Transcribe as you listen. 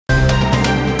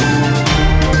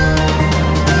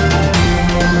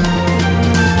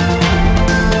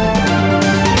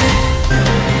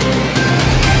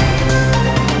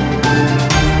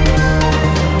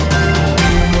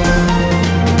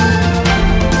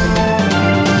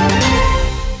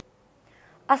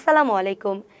আসসালামু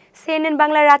আলাইকুম। সিএনএন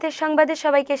বাংলার রাতের সংবাদে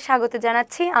সবাইকে স্বাগত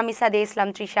জানাচ্ছি। আমি সাদিয়া ইসলাম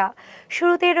তৃষা।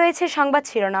 শুরুতেই রয়েছে সংবাদ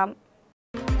শিরোনাম।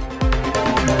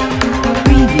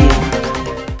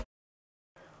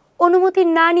 অনুমতি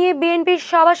না নিয়ে বিএনপির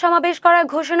সভা সমাবেশ করার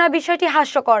ঘোষণা বিষয়টি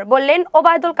হাস্যকর, বললেন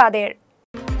ওবায়দুল কাদের।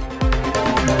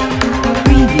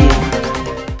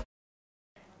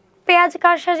 পেঁয়াজ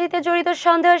কারসাজিতে জড়িত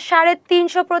সন্দেহ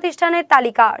 ৩৫০ প্রতিষ্ঠানের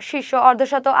তালিকা, শীর্ষ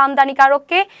অর্ধশত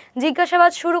আমদানিকারককে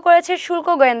জিজ্ঞাসাবাদ শুরু করেছে শুল্ক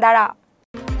গোয়েন্দারা।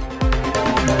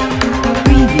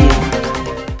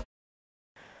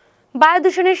 বায়ু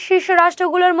দূষণের শীর্ষ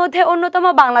রাষ্ট্রগুলোর মধ্যে অন্যতম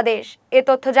বাংলাদেশ, এ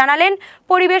তথ্য জানালেন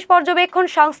পরিবেশ পর্যবেক্ষণ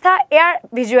সংস্থা এয়ার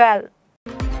ভিজুয়াল।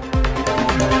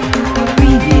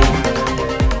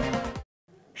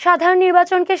 সাধারণ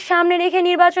নির্বাচনকে সামনে রেখে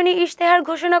নির্বাচনী ইশতেহার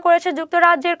ঘোষণা করেছে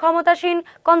যুক্তরাজ্যের ক্ষমতাসীন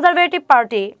কনজারভেটিভ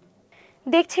পার্টি।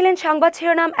 দেখছিলেন সংবাদ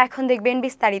শিরোনাম, এখন দেখবেন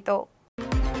বিস্তারিত।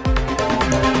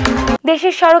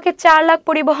 দেশের সড়কে ৪ লাখ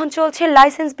পরিবহন চলছে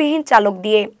লাইসেন্সবিহীন চালক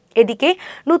দিয়ে। এদিকে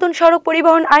নতুন সড়ক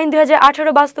পরিবহন আইন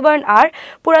 ২০১৮ বাস্তবায়ন আর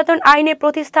পুরাতন আইনের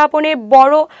প্রতিস্থাপনের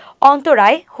বড়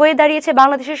অন্তরায় হয়ে দাঁড়িয়েছে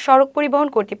বাংলাদেশের সড়ক পরিবহন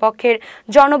কর্তৃপক্ষের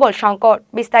জনবল সংকট।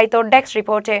 বিস্তারিত ডেস্ক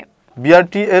রিপোর্টে।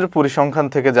 বিআরটি এর পরিসংখ্যান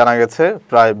থেকে জানা গেছে,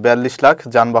 প্রায় ৪২ লাখ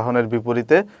যানবাহনের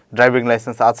বিপরীতে ড্রাইভিং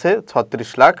লাইসেন্স আছে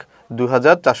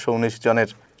 ৩৬,০২,৪১৯ জনের।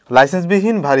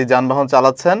 লাইসেন্সবিহীন ভারী যানবাহন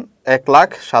চালাচ্ছেন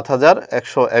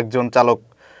 ১,০৭,১০১ জন চালক।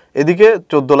 এদিকে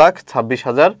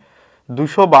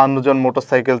 ১৪,২৬,২৫২ জন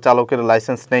মোটরসাইকেল চালকের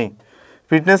লাইসেন্স নেই।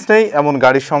 ফিটনেস নেই এমন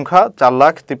গাড়ির সংখ্যা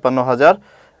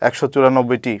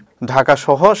 ৪,৫৩,১৯৪টি। ঢাকা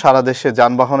সহ সারা দেশে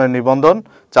যানবাহনের নিবন্ধন,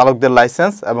 চালকদের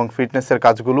লাইসেন্স এবং ফিটনেসের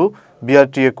কাজগুলো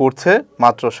বিআরটিএ করছে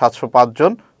মাত্র ৭০৫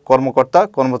 জন কর্মকর্তা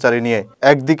কর্মচারী নিয়ে।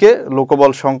 একদিকে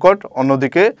লোকবল সংকট,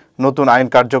 অন্যদিকে নতুন আইন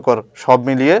কার্যকর, সব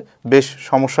মিলিয়ে বেশ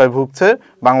সমস্যায় ভুগছে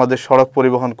বাংলাদেশ সড়ক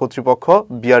পরিবহন কর্তৃপক্ষ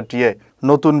বিআরটিএ।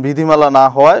 নতুন বিধিমালা না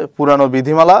হওয়ায় পুরানো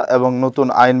বিধিমালা এবং নতুন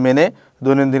আইন মেনে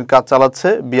দৈনন্দিন কাজ চালাচ্ছে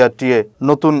বিআরটিএ।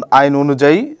 নতুন আইন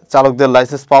অনুযায়ী চালকদের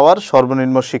লাইসেন্স পাওয়ার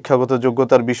সর্বনিম্ন শিক্ষাগত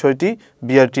যোগ্যতার বিষয়টি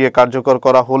বিআরটিএ কার্যকর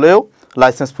করা হলেও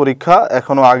লাইসেন্স পরীক্ষা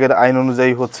এখনও আগের আইন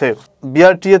অনুযায়ী হচ্ছে।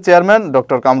 BRTA chairman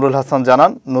doctor Kamrul Hasan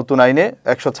জানান, নতুন আইনে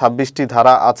 ১২৬টি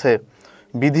ধারা আছে,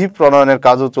 বিধি প্রণয়নের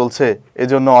কাজও চলছে,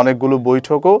 এজন্য অনেকগুলো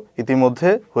বৈঠকও ইতিমধ্যে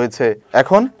হয়েছে।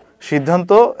 এখন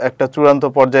সিদ্ধান্ত একটা চূড়ান্ত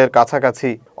পর্যায়ের কাছাকাছি,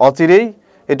 অচিরেই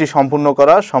এটি সম্পূর্ণ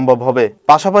করা সম্ভব হবে।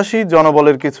 পাশাপাশি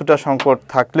জনবলের কিছুটা সংকট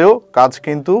থাকলেও কাজ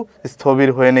কিন্তু স্থবির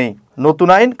হয়ে নেই। নতুন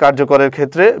আইন কার্যকরের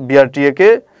ক্ষেত্রে বিআরটিএকে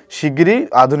শিগগিরই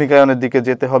আধুনিকায়নের দিকে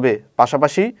যেতে হবে।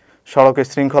 পাশাপাশি সড়কের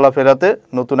শৃঙ্খলা ফেরাতে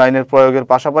নতুন আইনের প্রয়োগের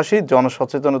পাশাপাশি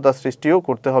জনসচেতনতা সৃষ্টিও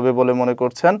করতে হবে বলে মনে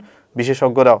করছেন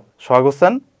বিশেষজ্ঞরাও। সোহাগ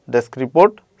Hossain, desk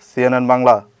report, CNN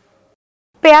Bangla.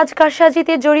 পেঁয়াজ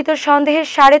কারসাজিতে জড়িত সন্দেহের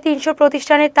 ৩৫০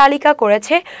 প্রতিষ্ঠানের তালিকা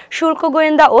করেছে শুল্ক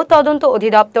গোয়েন্দা ও তদন্ত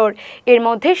অধিদপ্তর। এর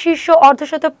মধ্যে শীর্ষ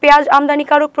অর্ধশত পেঁয়াজ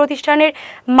আমদানিকারক প্রতিষ্ঠানের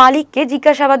মালিককে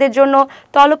জিজ্ঞাসাবাদের জন্য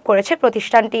তলব করেছে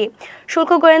প্রতিষ্ঠানটি।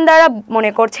 শুল্ক গোয়েন্দারা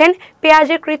মনে করছেন,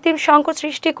 পেঁয়াজের কৃত্রিম সংকট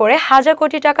সৃষ্টি করে হাজার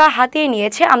কোটি টাকা হাতিয়ে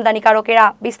নিয়েছে আমদানিকারকেরা।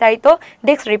 বিস্তারিত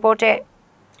ডেস্ক রিপোর্টে।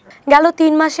 গেল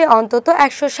 ৩ মাসে অন্তত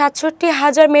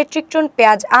 ১৬৭,০০০ মেট্রিক টন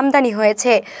পেঁয়াজ আমদানি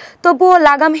হয়েছে, তবুও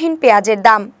লাগামহীন পেঁয়াজের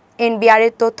দাম। এনবিআর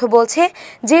এর তথ্য বলছে,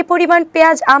 যে পরিমাণ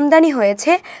পেঁয়াজ আমদানি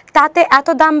হয়েছে তাতে এত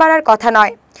দাম বাড়ার কথা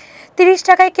নয়। ৩০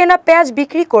 টাকায় কেনা পেঁয়াজ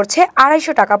বিক্রি করছে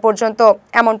 ২৫০ টাকা পর্যন্ত।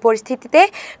 এমন পরিস্থিতিতে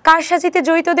কারসাজিতে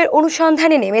জড়িতদের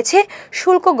অনুসন্ধানে নেমেছে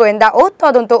শুল্ক গোয়েন্দা ও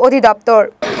তদন্ত অধিদপ্তর।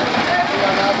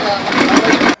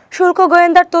 শুল্ক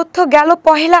গোয়েন্দার তথ্য, গেল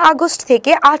 ১ আগস্ট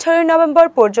থেকে ১৮ নভেম্বর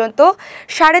পর্যন্ত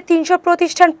 ৩৫০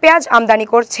 প্রতিষ্ঠান পেঁয়াজ আমদানি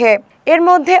করছে। এর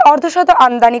মধ্যে অর্ধশত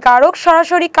আমদানিকারক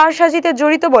সরাসরি কারসাজিতে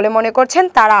জড়িত বলে মনে করছেন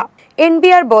তারা।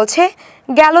 এনবিআর বলছে,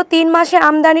 গেল ৩ মাসে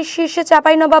আমদানির শীর্ষে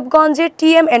চাঁপাইনবাবগঞ্জের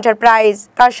টিএম এন্টারপ্রাইজ।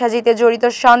 কারসাজিতে জড়িত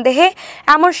সন্দেহে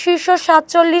এমন শীর্ষ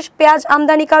 ৪৭ পেঁয়াজ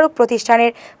আমদানিকারক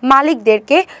প্রতিষ্ঠানের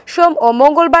মালিকদেরকে সোম ও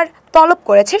মঙ্গলবার তলব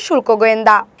করেছে শুল্ক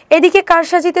গোয়েন্দা। এদিকে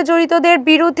কারসাজিতে জড়িতদের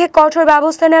বিরুদ্ধে কঠোর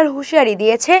ব্যবস্থা নেওয়ার হুঁশিয়ারি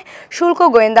দিয়েছে শুল্ক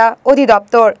গোয়েন্দা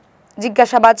অধিদপ্তর।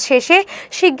 জিজ্ঞাসাবাদ শেষে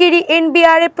শিগগিরই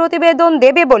এনবিআর এর প্রতিবেদন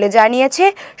দেবে বলে জানিয়েছে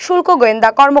শুল্ক গোয়েন্দা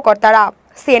কর্মকর্তারা।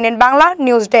 CNN Bangla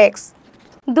news desk.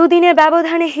 দুদিনের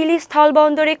ব্যবধানে হিলি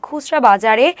স্থলবন্দরে খুচরা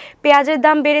বাজারে পেঁয়াজের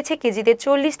দাম বেড়েছে কেজিতে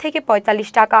 ৪০ থেকে ৪৫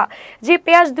 টাকা। যে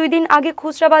পেঁয়াজ ২ দিন আগে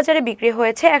খুচরা বাজারে বিক্রি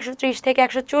হয়েছে ১৩০ থেকে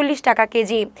 ১৪০ টাকা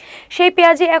কেজি, সেই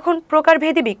পেঁয়াজই এখন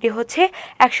প্রকারভেদে বিক্রি হচ্ছে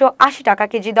 ১৮০ টাকা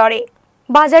কেজি দরে।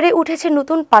 বাজারে উঠেছে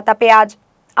নতুন পাতা পেঁয়াজ,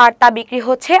 আর তা বিক্রি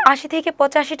হচ্ছে ৮০ থেকে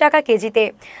 ৮৫ টাকা কেজিতে।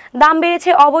 দাম বেড়েছে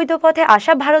অবৈধ পথে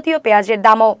আসা ভারতীয় পেঁয়াজের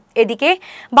দামও। এদিকে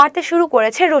বাড়তে শুরু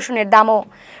করেছে রসুনের দামও।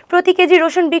 প্রতি কেজি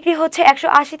রসুন বিক্রি হচ্ছে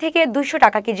 ১৮০ থেকে ২০০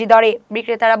 টাকা কেজি দরে।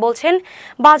 বিক্রেতারা বলছেন,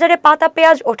 বাজারে পাতা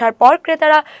পেঁয়াজ ওঠার পর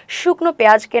ক্রেতারা শুকনো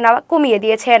পেঁয়াজ কেনা কমিয়ে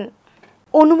দিয়েছেন।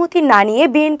 অনুমতি না নিয়ে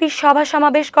বিএনপির সভা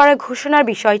সমাবেশ করার ঘোষণার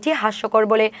বিষয়টি হাস্যকর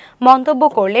বলে মন্তব্য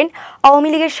করলেন আওয়ামী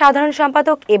লীগের সাধারণ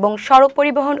সম্পাদক এবং সড়ক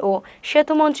পরিবহন ও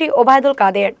সেতুমন্ত্রী ওবায়দুল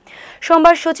কাদের।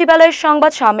 সোমবার সচিবালয়ের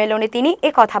সংবাদ সম্মেলনে তিনি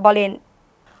একথা বলেন।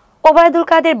 ওবায়দুল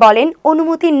কাদের বলেন,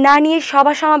 অনুমতি না নিয়ে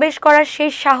সভা সমাবেশ করার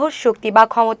সেই সাহস, শক্তি বা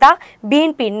ক্ষমতা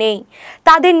বিএনপির নেই।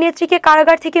 তাদের নেত্রীকে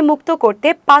কারাগার থেকে মুক্ত করতে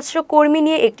 500 কর্মী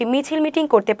নিয়ে একটি মিছিল মিটিং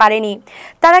করতে পারেনি।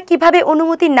 তারা কিভাবে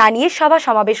অনুমতি না নিয়ে সভা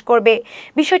সমাবেশ করবে?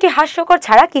 বিষয়টি হাস্যকর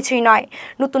ছাড়া কিছুই নয়।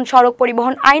 নতুন সড়ক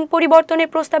পরিবহন আইন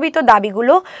পরিবর্তনের প্রস্তাবিত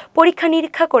দাবিগুলো পরীক্ষা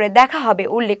নিরীক্ষা করে দেখা হবে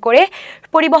উল্লেখ করে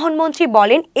পরিবহন মন্ত্রী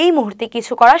বলেন, এই মুহূর্তে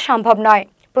কিছু করা সম্ভব নয়।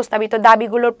 প্রস্তাবিত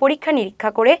দাবিগুলোর পরীক্ষা নিরীক্ষা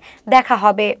করে দেখা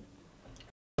হবে।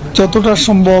 যতটা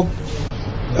সম্ভব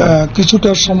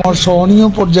কিছুটা সময় সহনীয়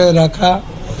পর্যায়ে রাখা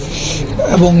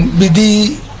এবং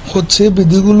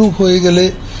বিধিগুলো হয়ে গেলে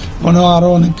মনে হয় আরো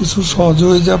অনেক কিছু সহজ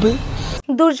হয়ে যাবে।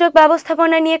 দুর্যোগ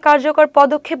ব্যবস্থাপনা নিয়ে কার্যকর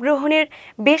পদক্ষেপ গ্রহণের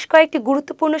বেশ কয়েকটি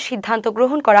গুরুত্বপূর্ণ সিদ্ধান্ত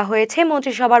গ্রহণ করা হয়েছে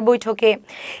মন্ত্রিসভার বৈঠকে।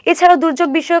 এছাড়াও দুর্যোগ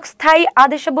বিষয়ক স্থায়ী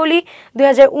আদেশাবলী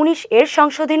 2019 এর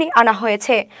সংশোধনী আনা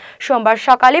হয়েছে। সোমবার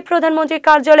সকালে প্রধানমন্ত্রীর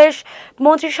কার্যালয়ে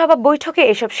মন্ত্রিসভা বৈঠকে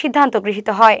এসব সিদ্ধান্ত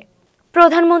গৃহীত হয়।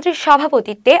 প্রধানমন্ত্রীর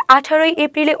সভাপতিত্বে 18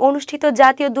 এপ্রিলে অনুষ্ঠিত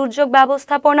জাতীয় দুর্যোগ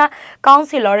ব্যবস্থাপনা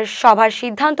কাউন্সিলরের সভার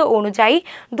সিদ্ধান্ত অনুযায়ী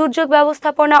দুর্যোগ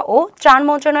ব্যবস্থাপনা ও ত্রাণ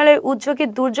মন্ত্রণালয়ের উদ্যোগে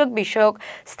দুর্যোগ বিষয়ক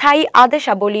স্থায়ী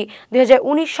আদেশাবলী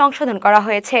 2019 সংশোধন করা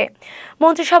হয়েছে।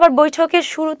 মন্ত্রিসভার বৈঠকের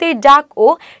শুরুতেই ডাক ও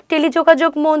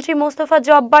টেলিযোগাযোগ মন্ত্রী মোস্তফা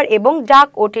জব্বার এবং ডাক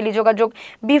ও টেলিযোগাযোগ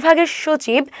বিভাগের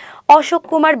সচিব Ashok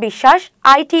Kumar Biswas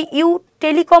ITU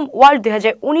telecom world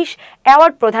 2019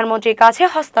 award প্রধানমন্ত্রীর কাছে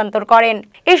হস্তান্তর করেন।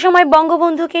 এ সময়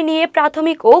বঙ্গবন্ধুকে নিয়ে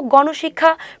প্রাথমিক ও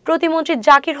গণশিক্ষা প্রতিমন্ত্রী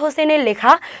জাকির হোসেনের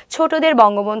লেখা ছোটদের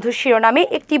বঙ্গবন্ধু শিরোনামে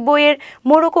একটি বইয়ের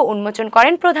মোড়কও উন্মোচন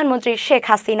করেন প্রধানমন্ত্রী শেখ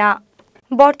হাসিনা।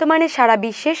 বর্তমানে সারা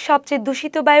বিশ্বের সবচেয়ে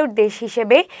দূষিত বায়ুর দেশ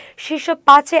হিসেবে শীর্ষ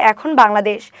 5-এ এখন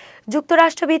বাংলাদেশ।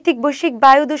 যুক্তরাষ্ট্রভিত্তিক বৈশ্বিক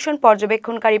বায়ু দূষণ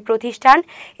পর্যবেক্ষণকারী প্রতিষ্ঠান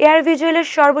এয়ার ভিজুয়ালের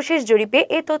সর্বশেষ জরিপে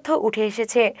এ তথ্য উঠে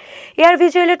এসেছে। এয়ার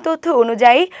ভিজুয়ালের তথ্য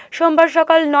অনুযায়ী সোমবার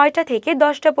সকাল 9টা থেকে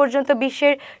 10টা পর্যন্ত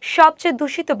বিশ্বের সবচেয়ে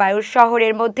দূষিত বায়ুর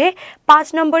শহরের মধ্যে 5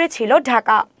 নম্বরে ছিল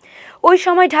ঢাকা। ওই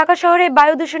সময় ঢাকা শহরে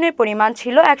বায়ু দূষণের পরিমাণ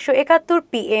ছিল 171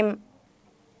 PM।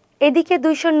 এদিকে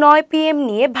 209 PM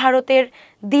নিয়ে ভারতের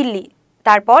দিল্লি,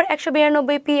 তারপর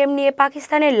 192 PM নিয়ে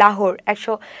পাকিস্তানের লাহোর,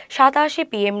 187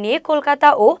 PM নিয়ে কলকাতা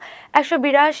ও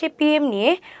 182 PM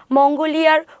নিয়ে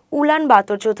মঙ্গোলিয়ার উলান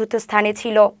বাতর চতুর্থ স্থানে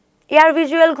ছিল। এয়ার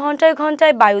ভিজুয়াল ঘন্টায়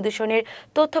ঘন্টায় বায়ু দূষণের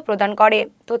তথ্য প্রদান করে।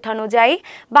 তথ্যানুযায়ী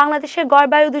বাংলাদেশের গড়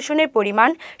বায়ু দূষণের পরিমাণ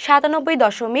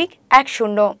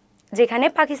 97.10, যেখানে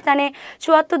পাকিস্তানে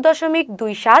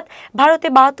 74.27, ভারতে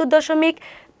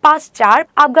 72.54,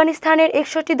 আফগানিস্তানের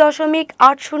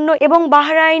 61.80 এবং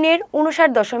বাহরাইনের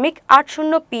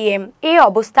 59.80 PM। এই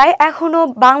অবস্থায় এখনও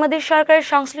বাংলাদেশ সরকারের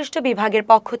সংশ্লিষ্ট বিভাগের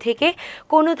পক্ষ থেকে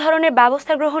কোনো ধরনের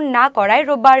ব্যবস্থা গ্রহণ না করায়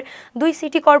রোববার 2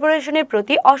 সিটি কর্পোরেশনের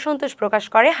প্রতি অসন্তোষ প্রকাশ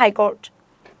করে হাইকোর্ট।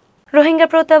 রোহিঙ্গা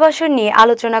প্রত্যাবাসন নিয়ে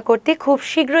আলোচনা করতে খুব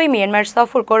শীঘ্রই মিয়ানমার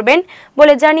সফর করবেন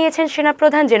বলে জানিয়েছেন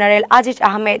সেনাপ্রধান জেনারেল আজিজ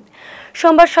আহমেদ।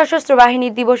 সোমবার সশস্ত্র বাহিনী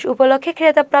দিবস উপলক্ষে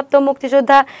খেতাবপ্রাপ্ত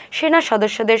মুক্তিযোদ্ধা সেনা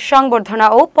সদস্যদের সংবর্ধনা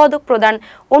ও পদক প্রদান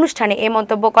অনুষ্ঠানে এ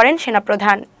মন্তব্য করেন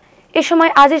সেনাপ্রধান। এ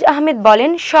সময় আজিজ আহমেদ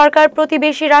বলেন, সরকার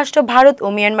প্রতিবেশী রাষ্ট্র ভারত ও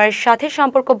মিয়ানমারের সাথে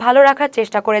সম্পর্ক ভালো রাখার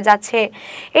চেষ্টা করে যাচ্ছে।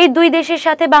 এই দুই দেশের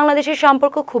সাথে বাংলাদেশের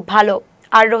সম্পর্ক খুব ভালো,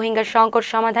 আর রোহিঙ্গা সংকট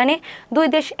সমাধানে দুই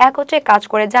দেশ একত্রে কাজ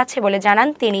করে যাচ্ছে বলে জানান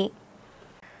তিনি।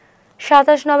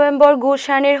 27 নভেম্বর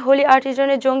গুলশানের হোলি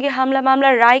আর্টিজনের জঙ্গি হামলা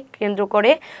মামলার রায় কেন্দ্র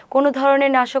করে কোনো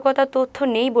ধরনের নাশকতার তথ্য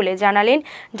নেই বলে জানালেন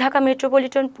Dhaka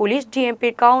metropolitan police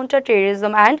ডিএমপির counter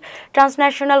terrorism and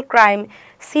transnational crime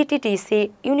CTTC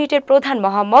ইউনিটের প্রধান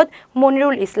মোহাম্মদ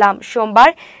মনিরুল ইসলাম। সোমবার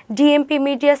ডিএমপি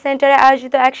মিডিয়া সেন্টারে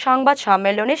আয়োজিত এক সংবাদ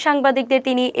সম্মেলনে সাংবাদিকদের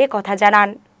তিনি একথা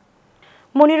জানান।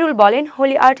 মনিরুল বলেন,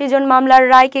 হোলি আর্টিজন মামলার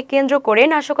রায়কে কেন্দ্র করে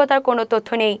নাশকতার কোনো তথ্য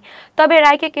নেই, তবে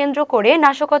রায়কে কেন্দ্র করে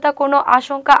নাশকতা কোনো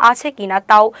আশঙ্কা আছে কিনা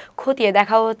তাও খতিয়ে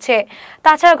দেখা হচ্ছে।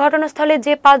 তাছাড়া ঘটনাস্থলে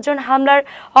যে 5 জন হামলার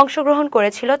অংশগ্রহণ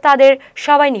করেছিল তাদের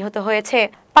সবাই নিহত হয়েছে।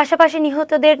 পাশাপাশি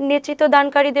নিহতদের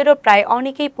নেতৃত্বদানকারীদেরও প্রায়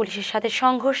অনেকেই পুলিশের সাথে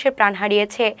সংঘর্ষে প্রাণ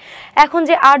হারিয়েছে। এখন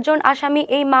যে 8 জন আসামি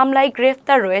এই মামলায়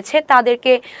গ্রেফতার রয়েছে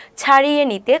তাদেরকে ছাড়িয়ে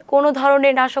নিতে কোনো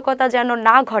ধরনের নাশকতা যেন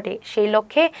না ঘটে সেই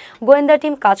লক্ষ্যে গোয়েন্দা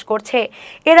টিম কাজ করছে।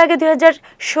 এর আগে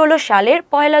 2016 সালের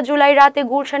 1 জুলাই রাতে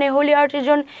গুলশানে হোলি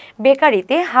আর্টিজন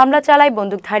বেকারিতে হামলা চালায়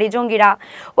বন্দুকধারী জঙ্গিরা।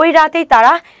 ওই রাতেই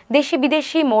তারা দেশি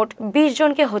বিদেশি মোট 20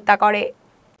 জনকে হত্যা করে।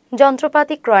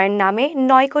 যন্ত্রপাতি ক্রয়ের নামে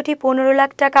 9.15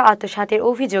 লাখ টাকা আত্মসাতের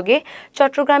অভিযোগে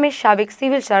চট্টগ্রামের সাবেক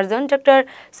civil surgeon doctor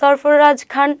Sarfaraz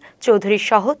Khan Chowdhury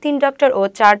সহ 3 ডক্টর ও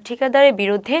 4 ঠিকাদারের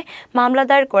বিরুদ্ধে মামলা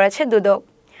দায়ের করেছে দুদক।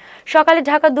 সকালে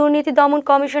ঢাকা দুর্নীতি দমন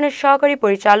কমিশনের সহকারী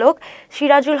পরিচালক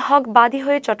সিরাজুল হক বাদী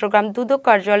হয়ে চট্টগ্রাম দুদক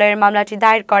কার্যালয়ের মামলাটি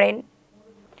দায়ের করেন।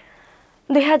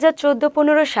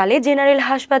 2014-15 সালে জেনারেল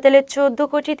হাসপাতালে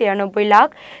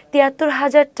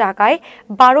 14,93,73,000 টাকায়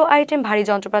 12 আইটেম ভারী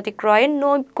যন্ত্রপাতি ক্রয়ে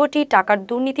 9 কোটি টাকার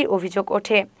দুর্নীতির অভিযোগ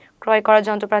ওঠে। ক্রয় করা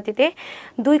যন্ত্রপাতিতে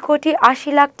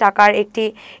 2,80,00,000 টাকার একটি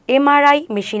এমআরআই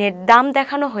মেশিনের দাম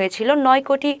দেখানো হয়েছিল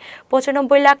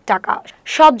 9,95,00,000 টাকা।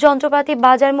 সব যন্ত্রপাতি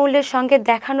বাজার মূল্যের সঙ্গে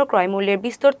দেখানো ক্রয় মূল্যের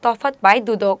বিস্তর তফাৎ পায়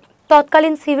দুদক।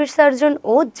 তৎকালীন সিভিল সার্জন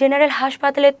ও জেনারেল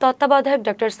হাসপাতালের তত্ত্বাবধায়ক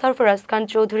ডক্টর সরফরাজ খান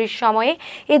চৌধুরীর সময়ে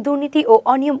এ দুর্নীতি ও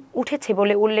অনিয়ম উঠেছে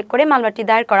বলে উল্লেখ করে মামলাটি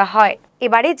দায়ের করা হয়।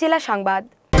 এবারে জেলা সংবাদ।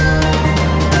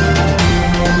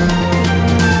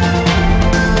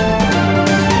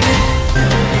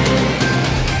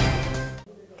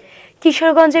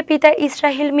 কিশোরগঞ্জে পিতা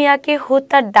ইসরাহিল মিয়াকে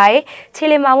হত্যার দায়ে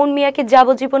ছেলে মামুন মিয়াকে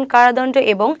যাবজ্জীবন কারাদণ্ড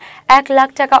এবং 1 লাখ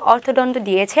টাকা অর্থদণ্ড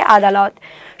দিয়েছে আদালত।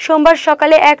 সোমবার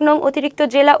সকালে 1 নং অতিরিক্ত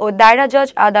জেলা ও দায়রা জজ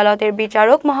আদালতের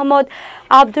বিচারক মোহাম্মদ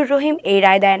আব্দুর রহিম এই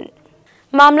রায় দেন।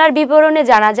 মামলার বিবরণে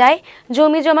জানা যায়,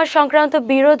 জমি জমা সংক্রান্ত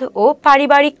বিরোধ ও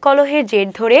পারিবারিক কলহের জের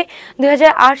ধরে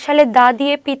 2008 সালে দা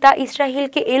দিয়ে পিতা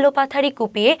ইসরাহিলকে এলোপাথারি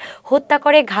কুপিয়ে হত্যা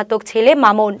করে ঘাতক ছেলে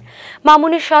মামুন।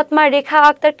 মামুনের সৎ মা রেখা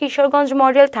আক্তার কিশোরগঞ্জ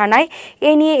মডেল থানায়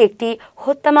এ নিয়ে একটি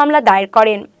হত্যা মামলা দায়ের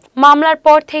করেন। মামলার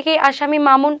পর থেকে আসামি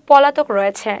মামুন পলাতক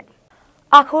রয়েছে।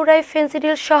 আখাউড়ায়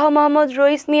ফেন্সিডিল সহ মোহাম্মদ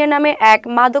রইস মিয়া নামে এক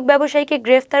মাদক ব্যবসায়ীকে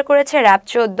গ্রেফতার করেছে র্যাব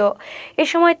 14। এ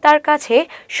সময় তার কাছে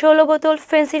 16 বোতল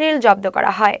ফেন্সিডিল জব্দ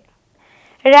করা হয়।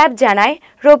 র্যাব জানায়,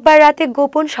 রোববার রাতে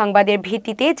গোপন সংবাদের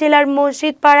ভিত্তিতে জেলার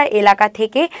মসজিদপাড়া এলাকা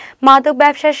থেকে মাদক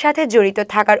ব্যবসার সাথে জড়িত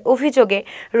থাকার অভিযোগে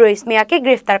রইস মিয়াকে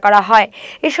গ্রেফতার করা হয়।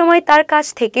 এ সময় তার কাছ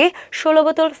থেকে 16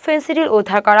 বোতল ফেন্সিডিল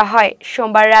উদ্ধার করা হয়।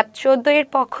 সোমবার র্যাব 14 এর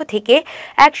পক্ষ থেকে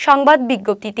এক সংবাদ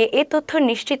বিজ্ঞপ্তিতে এ তথ্য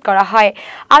নিশ্চিত করা হয়।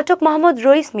 আটক মোহাম্মদ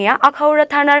রইস মিয়া আখাউড়া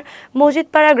থানার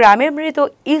মসজিদপাড়া গ্রামের মৃত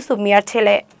ইউসুফ মিয়ার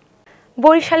ছেলে।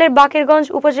 বরিশালের বাকেরগঞ্জ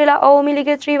উপজেলা আওয়ামী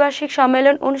লীগের ত্রিবার্ষিক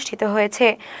সম্মেলন অনুষ্ঠিত হয়েছে।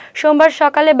 সোমবার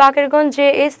সকালে বাকেরগঞ্জ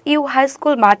জেএসইউ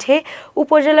হাইস্কুল মাঠে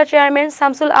উপজেলা চেয়ারম্যান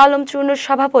শামসুল আলম চূর্ণর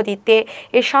সভাপতিত্বে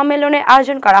এ সম্মেলনের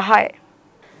আয়োজন করা হয়।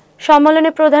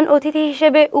 সম্মেলনে প্রধান অতিথি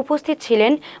হিসেবে উপস্থিত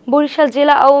ছিলেন বরিশাল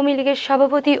জেলা আওয়ামী লীগের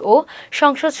সভাপতি ও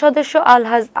সংসদ সদস্য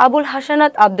আলহাজ আবুল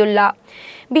হাসানাত আবদুল্লাহ।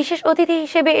 বিশেষ অতিথি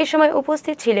হিসেবে এ সময়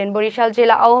উপস্থিত ছিলেন বরিশাল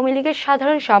জেলা আওয়ামী লীগের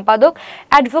সাধারণ সম্পাদক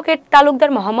অ্যাডভোকেট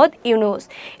তালুকদার মোহাম্মদ ইউনুস।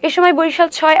 এ সময় বরিশাল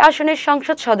 6 আসনের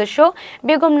সংসদ সদস্য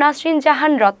বেগম নাসরিন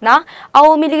জাহান রত্না,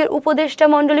 আওয়ামী লীগের উপদেষ্টা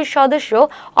মণ্ডলীর সদস্য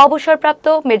অবসরপ্রাপ্ত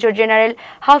মেজর জেনারেল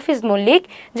হাফিজ মল্লিক,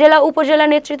 জেলা উপজেলা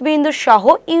নেতৃবৃন্দ সহ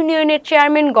ইউনিয়নের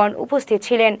চেয়ারম্যানগণ উপস্থিত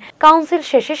ছিলেন। কাউন্সিল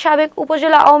শেষে সাবেক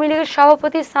উপজেলা আওয়ামী লীগের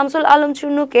সভাপতি শামসুল আলম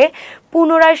চুন্নুকে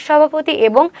পুনরায় সভাপতি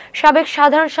এবং সাবেক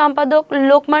সাধারণ সম্পাদক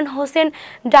লোকমান হোসেন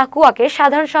ডাকুয়াকে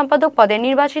সাধারণ সম্পাদক পদে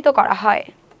নির্বাচিত করা হয়।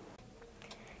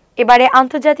 এবারে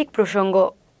আন্তর্জাতিক প্রসঙ্গ।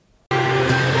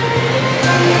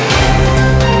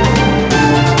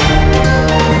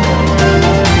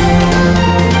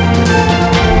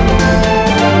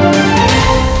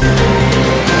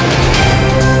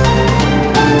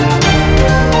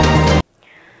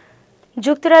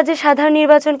 যুক্তরাজ্যে সাধারণ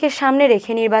নির্বাচনকে সামনে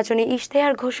রেখে নির্বাচনী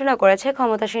ইশতেহার ঘোষণা করেছে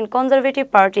ক্ষমতাসীন কনজারভেটিভ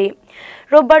পার্টি।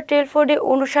 রোববার টেলফোর্ডে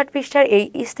 59 পৃষ্ঠার এই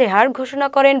ইশতেহার ঘোষণা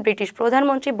করেন ব্রিটিশ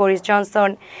প্রধানমন্ত্রী বরিস জনসন।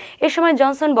 এ সময়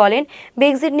জনসন বলেন,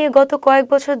 ব্রেক্সিট নিয়ে গত কয়েক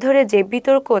বছর ধরে যে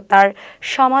বিতর্ক, তার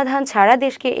সমাধান ছাড়া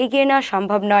দেশকে এগিয়ে নেওয়া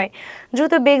সম্ভব নয়।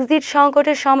 দ্রুত ব্রেক্সিট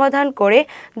সংকটের সমাধান করে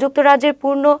যুক্তরাজ্যের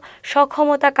পূর্ণ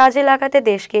সক্ষমতা কাজে লাগাতে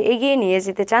দেশকে এগিয়ে নিয়ে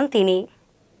যেতে চান তিনি।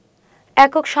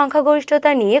 একক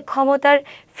সংখ্যাগরিষ্ঠতা নিয়ে ক্ষমতার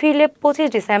ফিরলে 25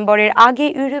 ডিসেম্বরের আগে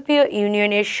ইউরোপীয়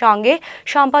ইউনিয়নের সঙ্গে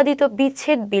সম্পাদিত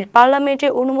বিচ্ছেদ বিল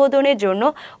পার্লামেন্টের অনুমোদনের জন্য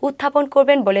উত্থাপন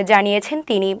করবেন বলে জানিয়েছেন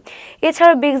তিনি।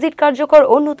 এছাড়াও ব্রেক্সিট কার্যকর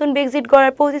ও নতুন ব্রেক্সিট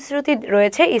গড়ার প্রতিশ্রুতি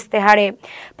রয়েছে ইশতেহারে।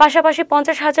 পাশাপাশি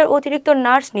 50,000 অতিরিক্ত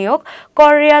নার্স নিয়োগ,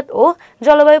 কর রেয়াত ও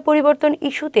জলবায়ু পরিবর্তন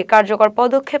ইস্যুতে কার্যকর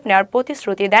পদক্ষেপ নেওয়ার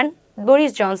প্রতিশ্রুতি দেন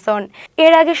বরিস জনসন।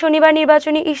 এর আগে শনিবার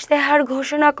নির্বাচনী ইশতেহার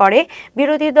ঘোষণা করে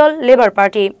বিরোধী দল লেবার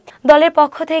পার্টি। দলের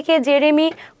পক্ষ থেকে জেরেমি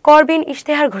করবিন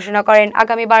ইশতেহার ঘোষণা করেন,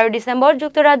 আগামী 12 ডিসেম্বর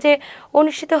যুক্তরাজ্যে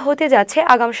অনুষ্ঠিত হতে যাচ্ছে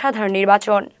আগাম সাধারণ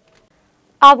নির্বাচন।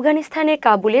 আফগানিস্তানের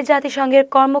কাবুলে জাতিসংঘের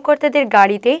কর্মকর্তাদের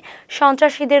গাড়িতে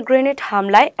সন্ত্রাসীদের গ্রেনেড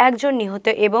হামলায় 1 জন নিহত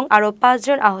এবং আরও 5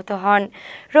 জন আহত হন।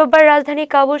 রোববার রাজধানী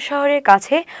কাবুল শহরের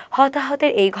কাছে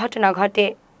হতাহতের এই ঘটনা ঘটে।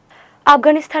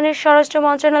 আফগানিস্তানের স্বরাষ্ট্র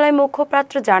মন্ত্রণালয়ের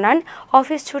মুখপাত্র জানান,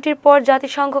 অফিস ছুটির পর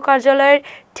জাতিসংঘ কার্যালয়ের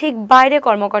ঠিক বাইরে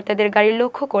কর্মকর্তাদের গাড়ি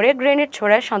লক্ষ্য করে গ্রেনেড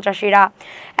ছোড়ায় সন্ত্রাসীরা।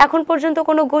 এখন পর্যন্ত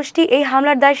কোনো গোষ্ঠী এই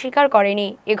হামলার দায় স্বীকার করেনি।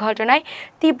 এ ঘটনায়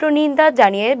তীব্র নিন্দা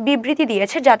জানিয়ে বিবৃতি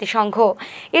দিয়েছে জাতিসংঘ।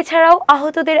 এছাড়াও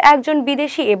আহতদের 1 জন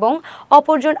বিদেশি এবং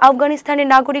অপরজন আফগানিস্তানের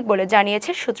নাগরিক বলে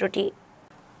জানিয়েছে সূত্রটি।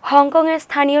 হংকংয়ের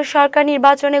স্থানীয় সরকার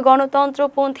নির্বাচনে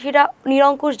গণতন্ত্রপন্থীরা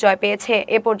নিরঙ্কুশ জয় পেয়েছে।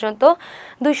 এ পর্যন্ত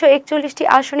 241টি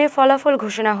আসনের ফলাফল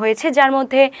ঘোষণা হয়েছে, যার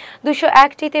মধ্যে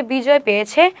 201টিতে বিজয়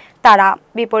পেয়েছে তারা।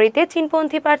 বিপরীতে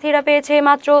চীনপন্থী প্রার্থীরা পেয়েছে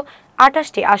মাত্র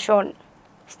 28টি আসন।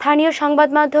 স্থানীয় সংবাদ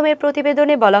মাধ্যমের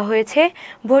প্রতিবেদনে বলা হয়েছে,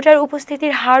 ভোটার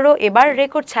উপস্থিতির হারও এবার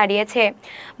রেকর্ড ছাড়িয়েছে।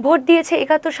 ভোট দিয়েছে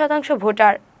 71%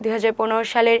 ভোটার। 2015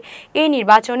 সালের এই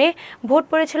নির্বাচনে ভোট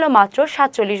পড়েছিল মাত্র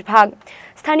 47 ভাগ।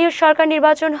 স্থানীয় সরকার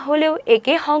নির্বাচন হলেও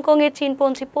একে হংকংয়ের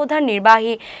চীনপন্থী প্রধান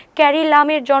নির্বাহী ক্যারি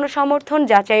লামের জনসমর্থন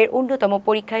যাচাইয়ের অন্যতম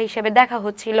পরীক্ষা হিসেবে দেখা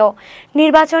হচ্ছিল।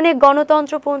 নির্বাচনে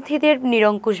গণতন্ত্রপন্থীদের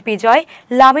নিরঙ্কুশ বিজয়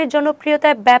লামের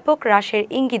জনপ্রিয়তায় ব্যাপক হ্রাসের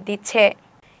ইঙ্গিত দিচ্ছে।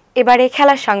 এবারে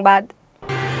খেলার সংবাদ।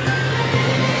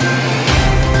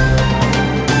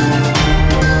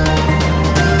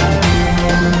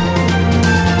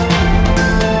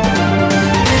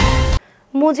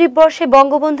 মুজিব বর্ষে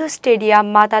বঙ্গবন্ধু স্টেডিয়াম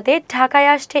মাতাতে ঢাকায়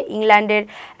আসছে ইংল্যান্ডের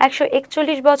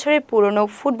 141 বছরের পুরনো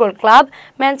ফুটবল ক্লাব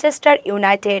ম্যানচেস্টার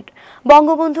ইউনাইটেড।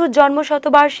 বঙ্গবন্ধুর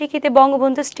জন্মশতবার্ষিকীতে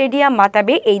বঙ্গবন্ধু স্টেডিয়াম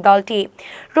মাতাবে এই দলটি।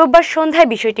 রোববার সন্ধ্যায়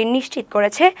বিষয়টি নিশ্চিত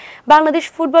করেছে বাংলাদেশ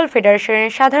ফুটবল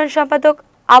ফেডারেশনের সাধারণ সম্পাদক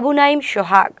আবু নাইম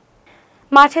সোহাগ।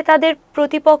 মাঠে তাদের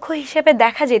প্রতিপক্ষ হিসেবে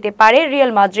দেখা যেতে পারে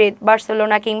রিয়াল মাদ্রিদ,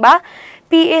 বার্সেলোনা কিংবা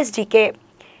পিএসজিকে।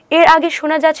 এর আগে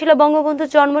শোনা যাচ্ছিল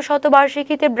বঙ্গবন্ধুর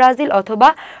জন্মশতবার্ষিকীতে ব্রাজিল অথবা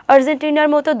আর্জেন্টিনার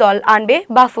মতো দল আনবে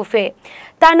বাফুফে।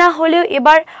 তা না হলেও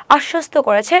এবার আশ্বস্ত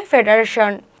করেছে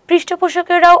ফেডারেশন।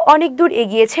 পৃষ্ঠপোষকেরাও অনেক দূর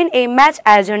এগিয়েছেন এই ম্যাচ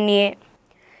আয়োজন নিয়ে।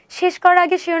 শেষ করার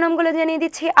আগে শিরোনামগুলো জানিয়ে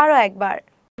দিচ্ছি আরও একবার।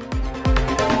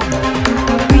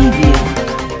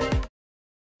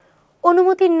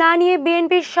 অনুমতি না নিয়ে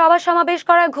বিএনপির সভা সমাবেশ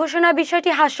করার ঘোষণা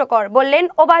বিষয়টি হাস্যকর, বললেন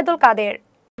ওবায়দুল কাদের।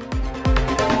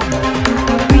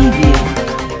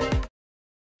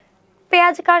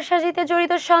 পেঁয়াজ কারসাজিতে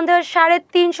জড়িত সন্দেহের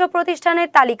 350 প্রতিষ্ঠানের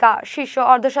তালিকা। শীর্ষ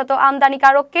অর্ধশত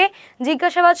আমদানিকারককে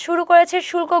জিজ্ঞাসাবাদ শুরু করেছে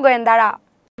শুল্ক গোয়েন্দারা।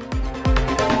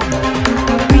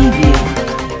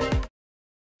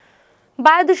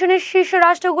 বায়ু দূষণের শীর্ষ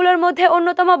রাষ্ট্রগুলোর মধ্যে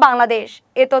অন্যতম বাংলাদেশ।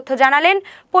 এ তথ্য জানালেন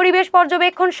পরিবেশ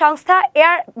পর্যবেক্ষণ সংস্থা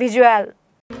এয়ার ভিজুয়াল।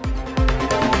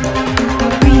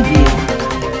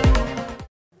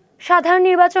 সাধারণ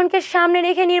নির্বাচনকে সামনে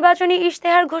রেখে নির্বাচনী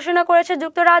ইশতেহার ঘোষণা করেছে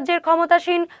যুক্তরাজ্যের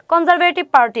ক্ষমতাসীন কনজারভেটিভ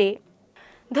পার্টি।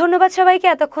 ধন্যবাদ সবাইকে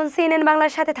এতক্ষণ সিএনএন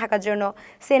বাংলার সাথে থাকার জন্য।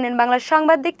 সিএনএন বাংলার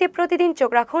সংবাদ দেখতে প্রতিদিন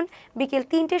চোখ রাখুন বিকেল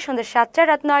 3টে, সন্ধ্যা 7টা,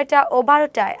 রাত 9টা ও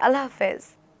 12টায়। আল্লাহ হাফেজ।